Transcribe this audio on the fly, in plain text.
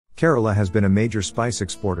Kerala has been a major spice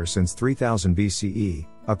exporter since 3000 BCE,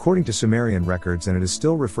 according to Sumerian records, and it is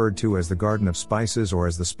still referred to as the Garden of Spices or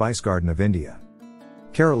as the Spice Garden of India.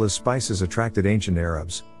 Kerala's spices attracted ancient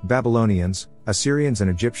Arabs, Babylonians, Assyrians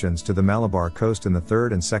and Egyptians to the Malabar coast in the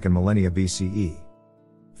 3rd and 2nd millennia BCE.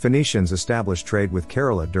 Phoenicians established trade with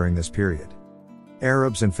Kerala during this period.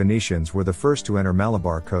 Arabs and Phoenicians were the first to enter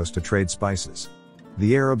Malabar coast to trade spices.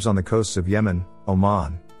 The Arabs on the coasts of Yemen,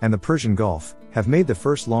 Oman, and the Persian Gulf have made the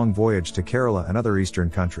first long voyage to Kerala and other eastern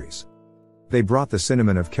countries. They brought the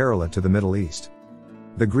cinnamon of Kerala to the Middle East.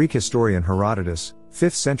 The Greek historian Herodotus,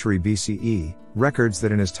 5th century BCE, records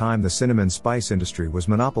that in his time the cinnamon spice industry was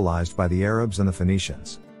monopolized by the Arabs and the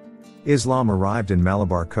Phoenicians. Islam arrived in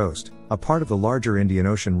Malabar coast, a part of the larger Indian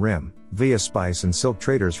Ocean rim, via spice and silk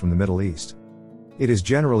traders from the Middle East. It is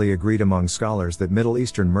generally agreed among scholars that Middle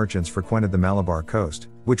Eastern merchants frequented the Malabar coast,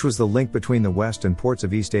 which was the link between the West and ports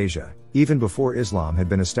of East Asia, even before Islam had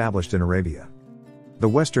been established in Arabia. The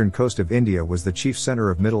western coast of India was the chief center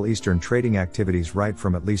of Middle Eastern trading activities right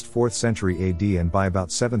from at least 4th century AD and by about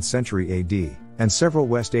 7th century AD, and several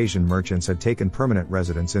West Asian merchants had taken permanent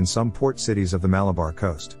residence in some port cities of the Malabar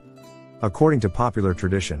coast. According to popular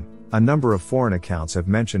tradition, a number of foreign accounts have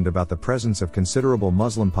mentioned about the presence of considerable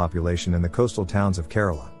Muslim population in the coastal towns of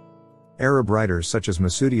Kerala. Arab writers such as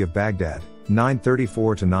Masudi of Baghdad,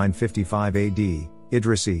 934 to 955 AD,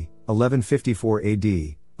 Idrisi, 1154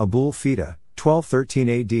 AD, Abul Fida, 1213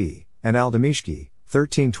 AD, and Al-Damishki,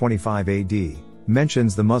 1325 AD,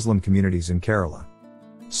 mentions the Muslim communities in Kerala.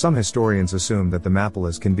 Some historians assume that the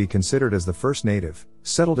Mappilas can be considered as the first native,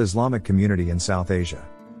 settled Islamic community in South Asia.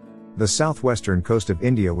 The southwestern coast of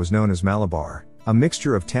India was known as Malabar, a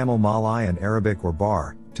mixture of Tamil Malay and Arabic or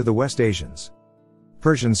Bar, to the West Asians.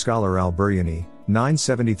 Persian scholar al-Buryani,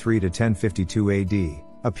 973 to 1052 AD,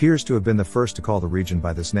 appears to have been the first to call the region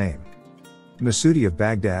by this name. Masudi of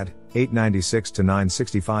Baghdad, 896 to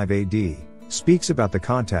 965 AD, speaks about the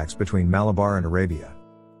contacts between Malabar and Arabia.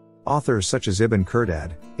 Authors such as Ibn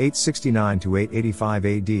Khurdad, 869 to 885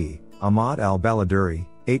 AD, Ahmad al-Baladuri,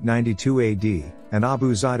 892 AD, and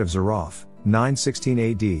Abu Zaid of Zaraf, 916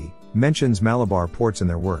 AD, mentions Malabar ports in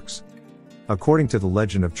their works. According to the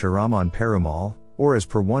legend of Chiraman Perumal, or as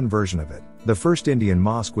per one version of it, the first Indian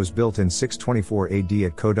mosque was built in 624 AD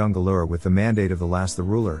at Kodungalur with the mandate of the last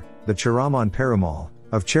ruler, the Chiraman Perumal,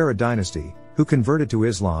 of Chera dynasty, who converted to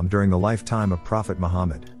Islam during the lifetime of Prophet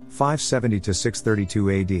Muhammad, 570 to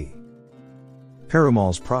 632 AD.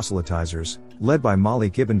 Perumal's proselytizers, led by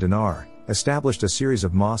Malik ibn Dinar, established a series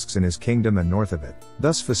of mosques in his kingdom and north of it,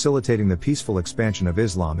 thus facilitating the peaceful expansion of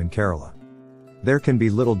Islam in Kerala. There can be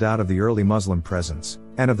little doubt of the early Muslim presence,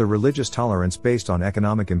 and of the religious tolerance based on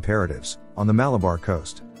economic imperatives, on the Malabar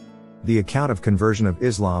coast. The account of conversion of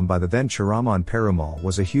Islam by the then Chiraman Perumal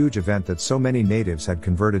was a huge event that so many natives had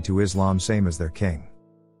converted to Islam same as their king.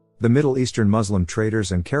 The Middle Eastern Muslim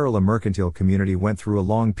traders and Kerala mercantile community went through a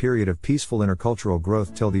long period of peaceful intercultural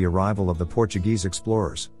growth till the arrival of the Portuguese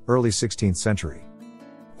explorers, early 16th century.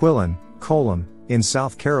 Quilon, Kollam, in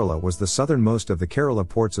South Kerala was the southernmost of the Kerala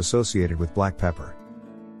ports associated with black pepper.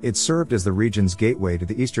 It served as the region's gateway to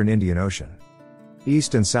the eastern Indian Ocean.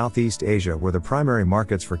 East and Southeast Asia were the primary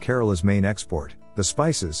markets for Kerala's main export, the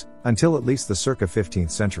spices, until at least the circa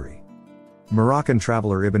 15th century. Moroccan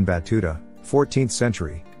traveler Ibn Battuta, 14th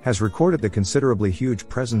century, has recorded the considerably huge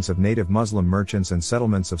presence of native Muslim merchants and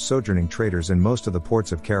settlements of sojourning traders in most of the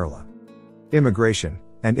ports of Kerala. Immigration,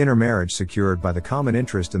 and intermarriage secured by the common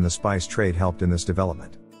interest in the spice trade helped in this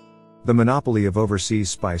development. The monopoly of overseas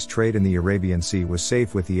spice trade in the Arabian Sea was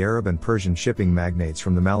safe with the Arab and Persian shipping magnates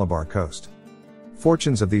from the Malabar coast.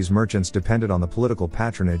 Fortunes of these merchants depended on the political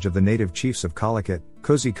patronage of the native chiefs of Calicut,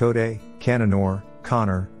 Kozhikode, Kannanur,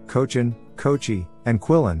 Kannur, Cochin, Kochi, and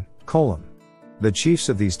Quilon, Kollam. The chiefs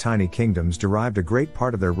of these tiny kingdoms derived a great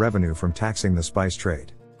part of their revenue from taxing the spice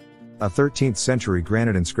trade. A 13th century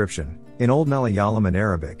granite inscription, in Old Malayalam and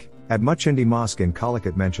Arabic, at Muchindi Mosque in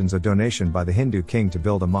Calicut mentions a donation by the Hindu king to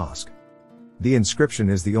build a mosque. The inscription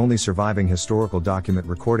is the only surviving historical document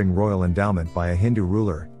recording royal endowment by a Hindu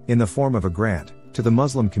ruler, in the form of a grant, to the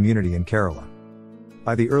Muslim community in Kerala.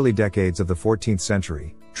 By the early decades of the 14th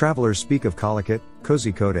century, travelers speak of Calicut,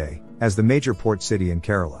 Kozhikode, as the major port city in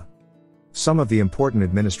Kerala. Some of the important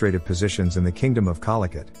administrative positions in the Kingdom of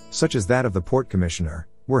Calicut, such as that of the Port Commissioner,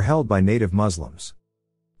 were held by native Muslims.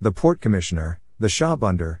 The Port Commissioner, the Shah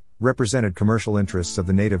Bandar, represented commercial interests of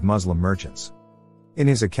the native Muslim merchants. In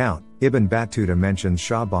his account, Ibn Battuta mentions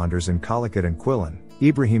Shah Bandars in Calicut and Quilon,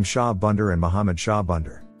 Ibrahim Shah Bandar and Muhammad Shah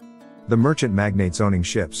Bandar. The merchant magnates owning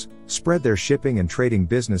ships, spread their shipping and trading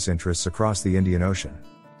business interests across the Indian Ocean.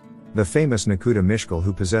 The famous Nakuta Mishkal,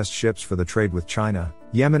 who possessed ships for the trade with China,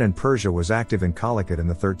 Yemen and Persia, was active in Calicut in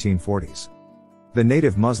the 1340s. The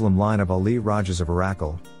native Muslim line of Ali Rajas of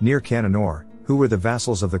Arakal, near Cananore, who were the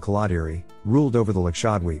vassals of the Kaladiri, ruled over the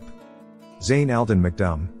Lakshadweep. Zain al-Din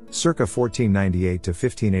Makdum, circa 1498 to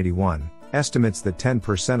 1581, estimates that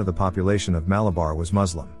 10% of the population of Malabar was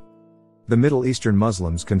Muslim. The Middle Eastern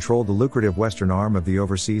Muslims controlled the lucrative western arm of the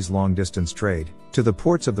overseas long-distance trade, to the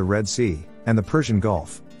ports of the Red Sea, and the Persian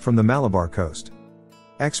Gulf, from the Malabar coast.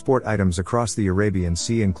 Export items across the Arabian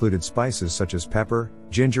Sea included spices such as pepper,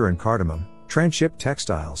 ginger and cardamom, transshipped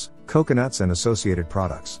textiles, coconuts and associated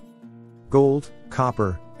products. Gold,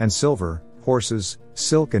 copper, and silver, horses,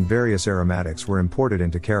 silk and various aromatics were imported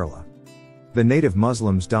into Kerala. The native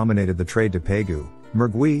Muslims dominated the trade to Pegu,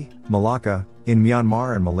 Mergui, Malacca, in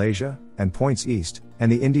Myanmar and Malaysia, and points east,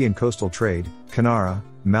 and the Indian coastal trade, Kanara,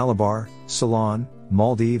 Malabar, Ceylon,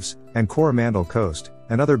 Maldives, and Coromandel coast,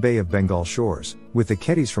 and other Bay of Bengal shores, with the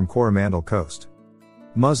Ketis from Coromandel coast.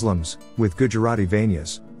 Muslims, with Gujarati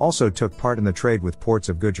Vanyas, also took part in the trade with ports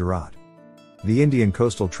of Gujarat. The Indian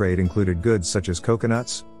coastal trade included goods such as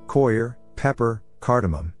coconuts, coir, pepper,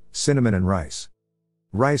 cardamom, cinnamon and rice.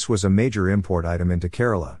 Rice was a major import item into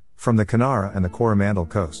Kerala, from the Kanara and the Coromandel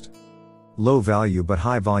coast. Low value but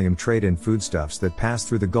high volume trade in foodstuffs that passed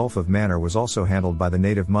through the Gulf of Mannar was also handled by the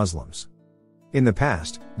native Muslims. In the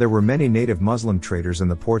past, there were many native Muslim traders in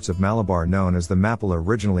the ports of Malabar known as the Mappila,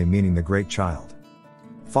 originally meaning the Great Child.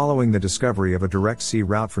 Following the discovery of a direct sea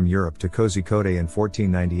route from Europe to Kozhikode in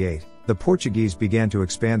 1498, the Portuguese began to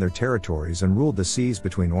expand their territories and ruled the seas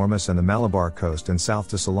between Ormuz and the Malabar coast and south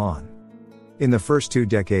to Ceylon. In the first 2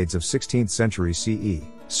 decades of 16th century CE,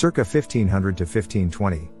 circa 1500 to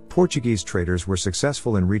 1520, Portuguese traders were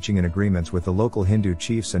successful in reaching in agreements with the local Hindu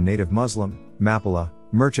chiefs and native Muslim, Mappila,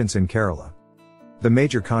 merchants in Kerala. The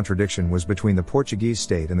major contradiction was between the Portuguese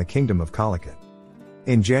state and the Kingdom of Calicut.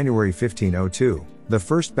 In January 1502, the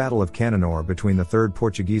First Battle of Cananore between the Third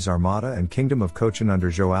Portuguese Armada and Kingdom of Cochin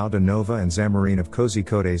under João de Nova and Zamarin of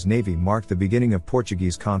Kozhikode's navy marked the beginning of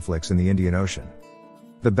Portuguese conflicts in the Indian Ocean.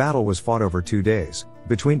 The battle was fought over 2 days,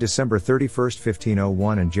 between December 31,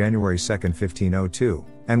 1501 and January 2, 1502,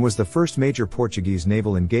 and was the first major Portuguese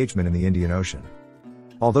naval engagement in the Indian Ocean.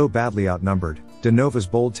 Although badly outnumbered, de Nova's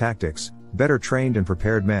bold tactics, better trained and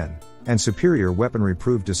prepared men, and superior weaponry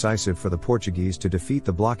proved decisive for the Portuguese to defeat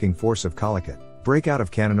the blocking force of Calicut, break out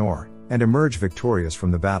of Cananore, and emerge victorious from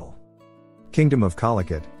the battle. Kingdom of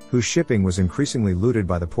Calicut, whose shipping was increasingly looted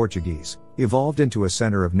by the Portuguese, evolved into a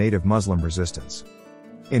center of native Muslim resistance.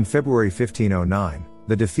 In February 1509,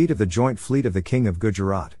 the defeat of the joint fleet of the King of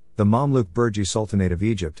Gujarat, the Mamluk Burji Sultanate of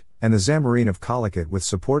Egypt, and the Zamarin of Calicut with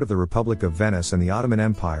support of the Republic of Venice and the Ottoman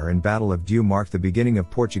Empire in Battle of Diu marked the beginning of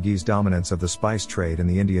Portuguese dominance of the spice trade in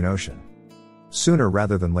the Indian Ocean. Sooner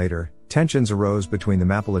rather than later, tensions arose between the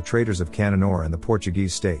Mappila traders of Cananore and the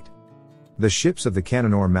Portuguese state. The ships of the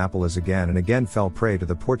Cananore Mappilas again and again fell prey to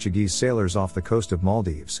the Portuguese sailors off the coast of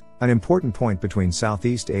Maldives, an important point between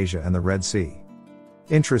Southeast Asia and the Red Sea.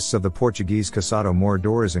 Interests of the Portuguese Casado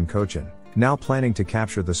Moradores in Cochin, now planning to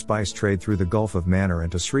capture the spice trade through the Gulf of Mannar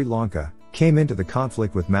and to Sri Lanka, came into the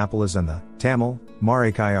conflict with Mappilas and the Tamil,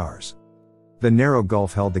 Maraikayars. The narrow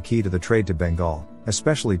gulf held the key to the trade to Bengal,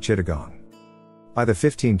 especially Chittagong. By the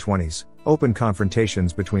 1520s, open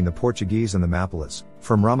confrontations between the Portuguese and the Mappilas,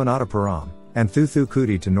 from Ramanathapuram and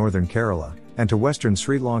Thoothukudi to northern Kerala, and to western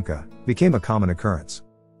Sri Lanka, became a common occurrence.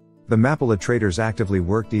 The Mappila traders actively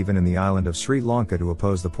worked even in the island of Sri Lanka to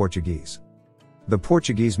oppose the Portuguese. The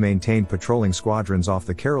Portuguese maintained patrolling squadrons off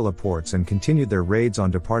the Kerala ports and continued their raids on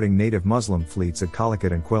departing native Muslim fleets at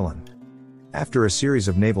Calicut and Quilon. After a series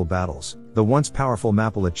of naval battles, the once powerful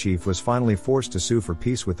Mappila chief was finally forced to sue for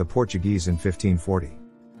peace with the Portuguese in 1540.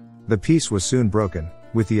 The peace was soon broken,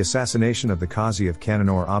 with the assassination of the Qazi of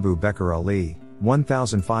Cananore Abu Bekr Ali,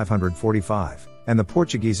 1545, and the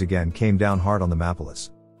Portuguese again came down hard on the Mappilas.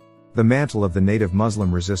 The mantle of the native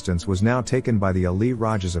Muslim resistance was now taken by the Ali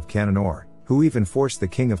Rajas of Cananore, who even forced the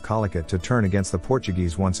King of Calicut to turn against the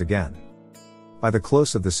Portuguese once again. By the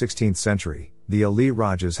close of the 16th century, the Ali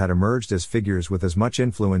Rajas had emerged as figures with as much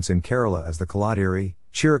influence in Kerala as the Kaladiri,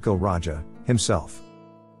 Chirikal Raja, himself.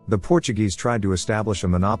 The Portuguese tried to establish a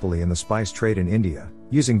monopoly in the spice trade in India,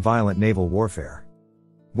 using violent naval warfare.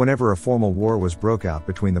 Whenever a formal war was broke out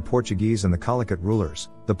between the Portuguese and the Calicut rulers,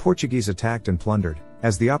 the Portuguese attacked and plundered,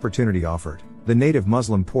 as the opportunity offered, the native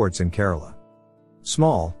Muslim ports in Kerala.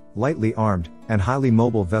 Small, lightly armed, and highly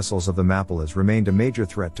mobile vessels of the Mappilas remained a major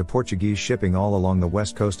threat to Portuguese shipping all along the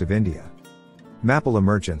west coast of India. Mappila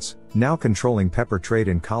merchants, now controlling pepper trade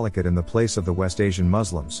in Calicut in the place of the West Asian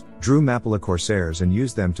Muslims, drew Mappila corsairs and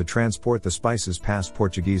used them to transport the spices past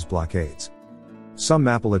Portuguese blockades. Some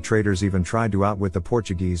Mappila traders even tried to outwit the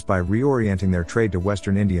Portuguese by reorienting their trade to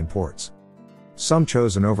western Indian ports. Some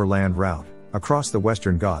chose an overland route, across the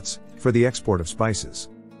Western Ghats, for the export of spices.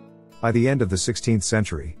 By the end of the 16th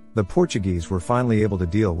century, the Portuguese were finally able to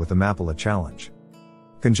deal with the Mappila challenge.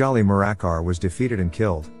 Kanjali Murakar was defeated and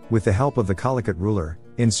killed, with the help of the Calicut ruler,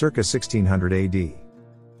 in circa 1600 AD.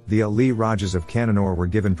 The Ali Rajas of Kannanur were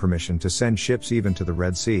given permission to send ships even to the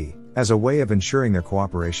Red Sea, as a way of ensuring their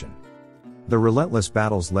cooperation. The relentless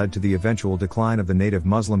battles led to the eventual decline of the native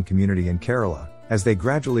Muslim community in Kerala, as they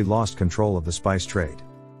gradually lost control of the spice trade.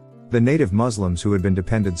 The native Muslims who had been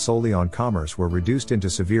dependent solely on commerce were reduced into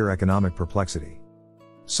severe economic perplexity.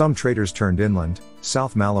 Some traders turned inland,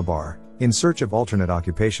 South Malabar, in search of alternate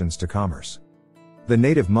occupations to commerce. The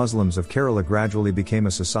native Muslims of Kerala gradually became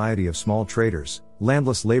a society of small traders,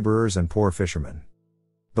 landless laborers and poor fishermen.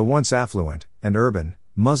 The once affluent, and urban,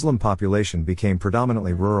 Muslim population became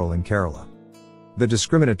predominantly rural in Kerala. The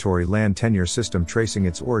discriminatory land tenure system tracing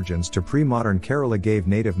its origins to pre-modern Kerala gave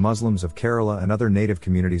native Muslims of Kerala and other native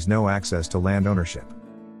communities no access to land ownership.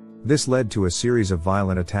 This led to a series of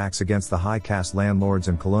violent attacks against the high caste landlords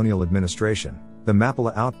and colonial administration, the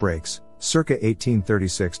Mappila outbreaks, circa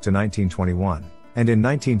 1836 to 1921, and in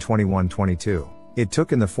 1921-22, it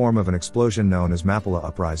took in the form of an explosion known as Mappila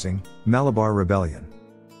Uprising, Malabar Rebellion.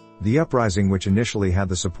 The uprising, which initially had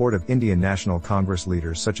the support of Indian National Congress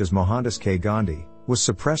leaders such as Mohandas K. Gandhi, was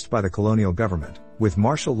suppressed by the colonial government, with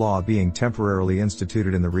martial law being temporarily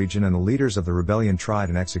instituted in the region and the leaders of the rebellion tried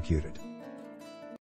and executed.